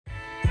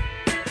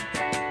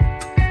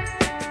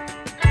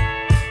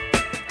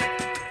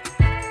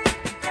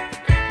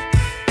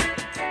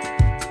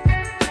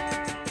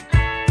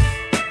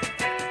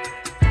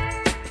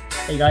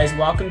guys,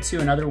 welcome to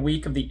another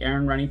week of the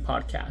Aaron Running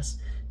Podcast.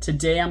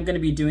 Today I'm going to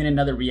be doing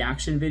another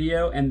reaction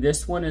video, and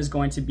this one is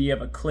going to be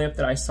of a clip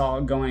that I saw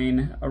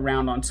going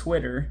around on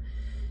Twitter,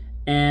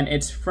 and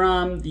it's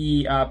from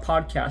the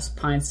podcast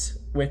Pints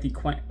with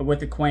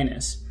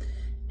Aquinas.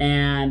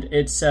 And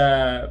it's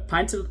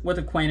Pints with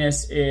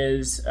Aquinas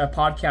is a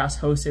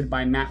podcast hosted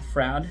by Matt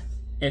Fradd.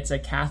 It's a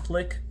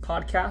Catholic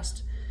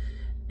podcast.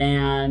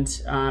 And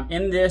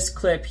in this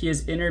clip, he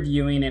is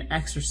interviewing an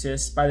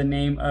exorcist by the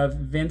name of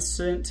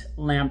Vincent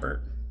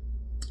Lambert.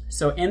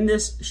 So in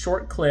this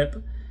short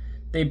clip,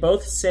 they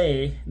both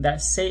say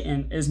that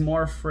Satan is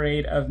more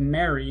afraid of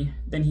Mary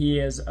than he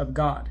is of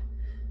God,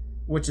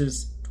 which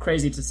is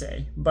crazy to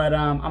say. But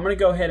I'm going to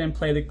go ahead and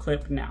play the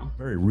clip now.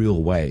 Very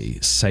real way,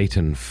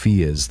 Satan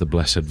fears the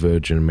Blessed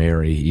Virgin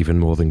Mary even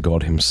more than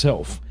God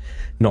himself.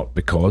 Not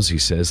because he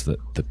says that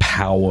the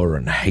power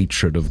and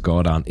hatred of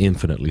God aren't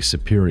infinitely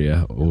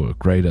superior or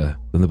greater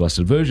than the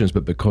Blessed Virgin's,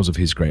 but because of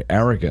his great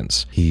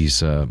arrogance.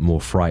 He's more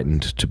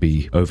frightened to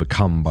be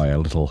overcome by a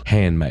little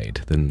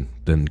handmaid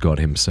than God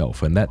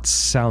himself. And that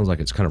sounds like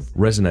it's kind of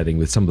resonating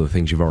with some of the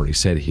things you've already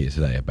said here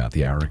today about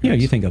the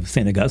arrogance. You think of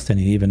St. Augustine,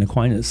 and even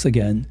Aquinas,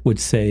 again, would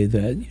say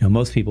that,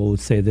 most people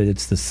would say that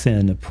it's the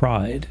sin of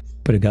pride.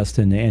 But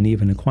Augustine and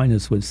even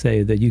Aquinas would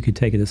say that you could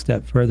take it a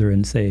step further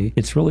and say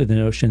it's really the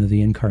notion of the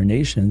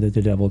incarnation that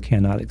the devil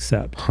cannot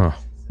accept.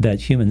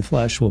 That human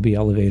flesh will be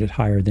elevated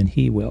higher than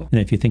he will. And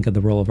if you think of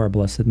the role of our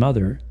Blessed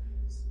Mother,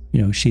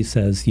 she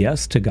says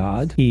yes to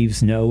God.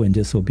 Eve's no in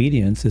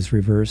disobedience is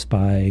reversed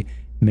by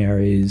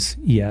Mary's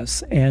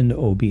yes and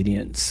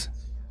obedience.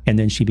 And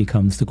then she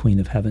becomes the Queen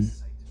of Heaven.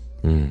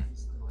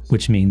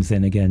 Which means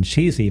then again,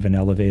 she's even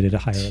elevated a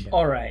higher.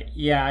 All right.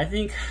 Yeah, I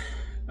think...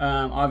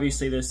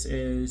 obviously, this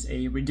is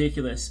a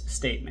ridiculous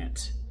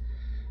statement.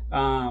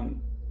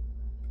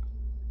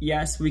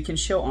 Yes, we can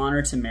show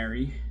honor to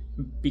Mary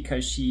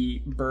because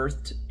she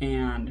birthed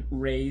and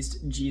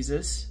raised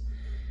Jesus.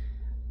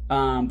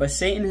 But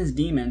Satan and his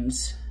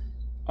demons,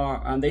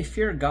 they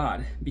fear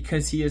God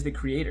because he is the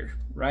creator,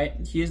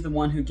 right? He is the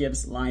one who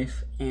gives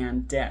life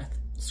and death.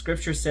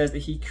 Scripture says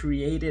that he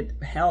created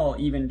hell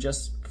even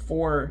just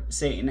for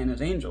Satan and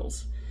his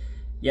angels.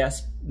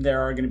 Yes,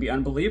 there are going to be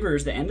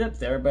unbelievers that end up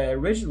there, but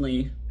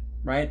originally,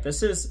 right,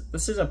 this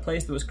is a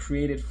place that was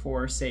created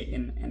for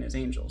Satan and his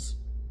angels.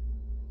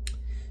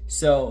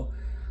 So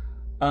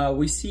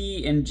we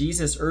see in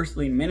Jesus'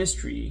 earthly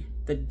ministry,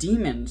 the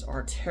demons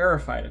are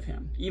terrified of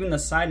him, even the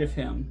sight of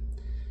him.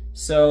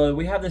 So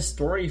we have this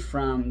story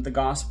from the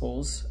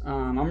Gospels.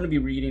 I'm going to be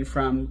reading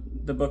from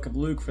the book of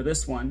Luke for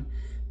this one,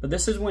 but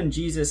this is when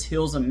Jesus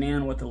heals a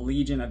man with a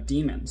legion of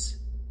demons.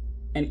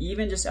 And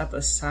even just at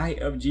the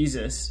sight of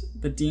Jesus,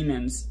 the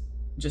demons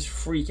just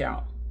freak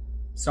out.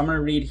 So I'm going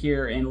to read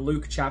here in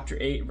Luke chapter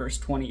 8, verse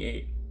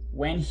 28.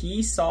 When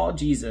he saw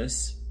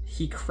Jesus,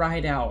 he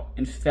cried out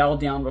and fell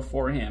down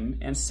before him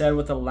and said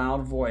with a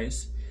loud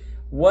voice,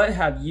 "What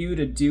have you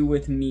to do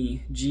with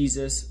me,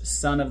 Jesus,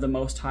 Son of the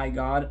Most High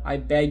God? I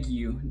beg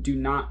you, do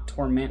not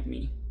torment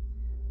me."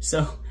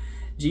 So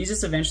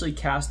Jesus eventually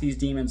cast these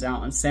demons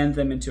out and sent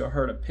them into a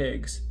herd of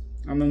pigs.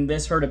 And then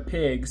this herd of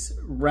pigs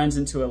runs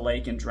into a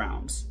lake and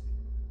drowns.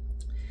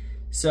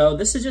 So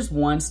this is just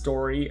one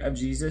story of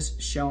Jesus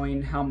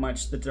showing how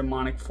much the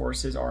demonic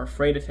forces are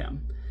afraid of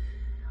him.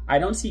 I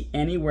don't see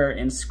anywhere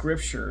in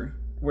Scripture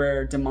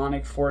where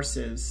demonic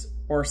forces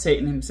or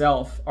Satan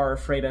himself are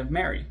afraid of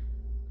Mary.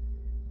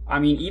 I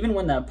mean, even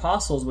when the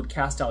apostles would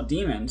cast out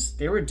demons,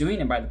 they were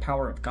doing it by the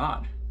power of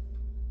God,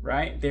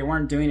 right? They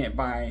weren't doing it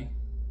by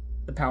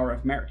the power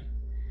of Mary.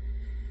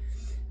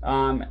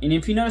 And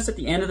if you notice at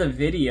the end of the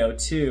video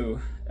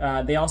too,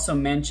 they also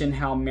mention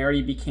how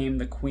Mary became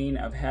the Queen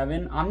of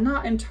Heaven. I'm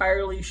not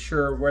entirely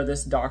sure where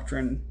this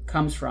doctrine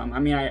comes from. I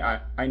mean,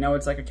 I know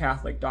it's like a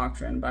Catholic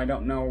doctrine, but I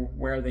don't know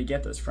where they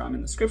get this from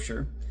in the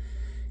Scripture,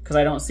 because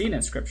I don't see it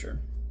in Scripture.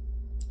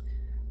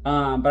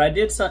 But I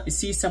did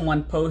see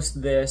someone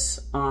post this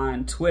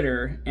on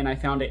Twitter, and I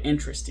found it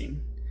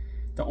interesting.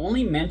 The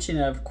only mention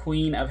of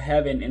Queen of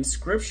Heaven in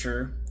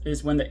Scripture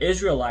is when the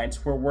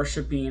Israelites were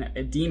worshiping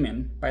a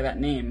demon by that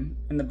name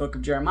in the book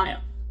of Jeremiah.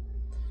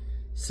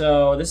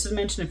 So this is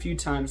mentioned a few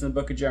times in the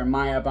book of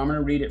Jeremiah, but I'm going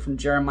to read it from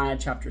Jeremiah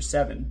chapter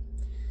 7,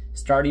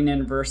 starting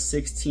in verse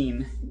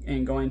 16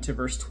 and going to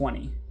verse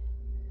 20.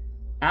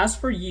 "As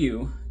for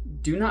you,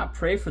 do not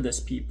pray for this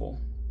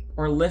people,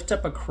 or lift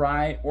up a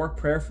cry or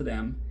prayer for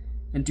them,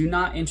 and do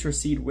not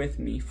intercede with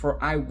me,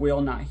 for I will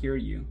not hear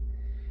you.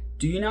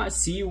 Do you not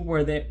see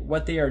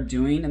what they are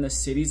doing in the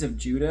cities of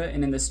Judah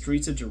and in the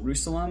streets of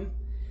Jerusalem?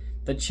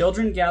 The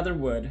children gather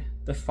wood,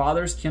 the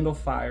fathers kindle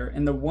fire,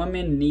 and the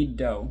women knead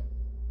dough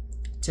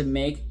to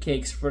make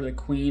cakes for the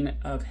Queen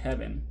of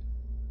Heaven.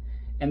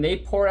 And they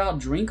pour out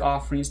drink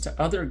offerings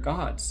to other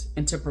gods,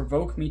 and to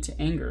provoke me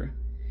to anger.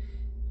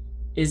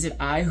 Is it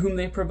I whom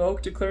they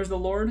provoke, declares the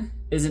Lord?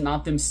 Is it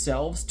not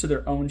themselves to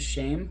their own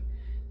shame?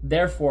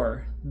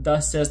 Therefore,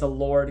 thus says the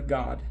Lord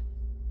God,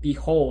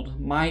 Behold,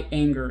 my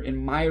anger and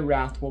my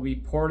wrath will be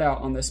poured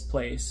out on this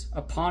place,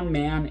 upon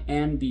man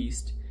and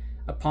beast,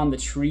 upon the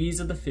trees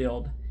of the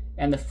field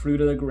and the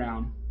fruit of the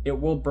ground, It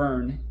will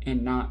burn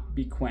and not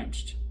be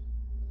quenched.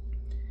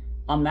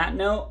 On that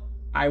note,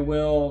 I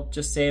will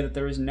just say that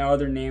there is no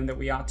other name that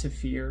we ought to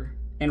fear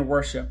and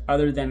worship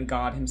other than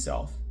God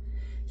himself.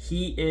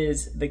 He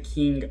is the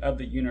King of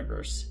the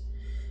universe.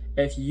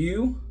 If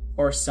you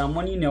or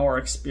someone you know are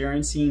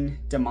experiencing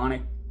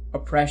demonic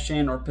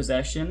oppression or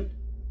possession,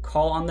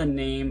 call on the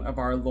name of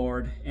our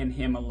Lord and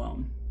him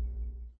alone.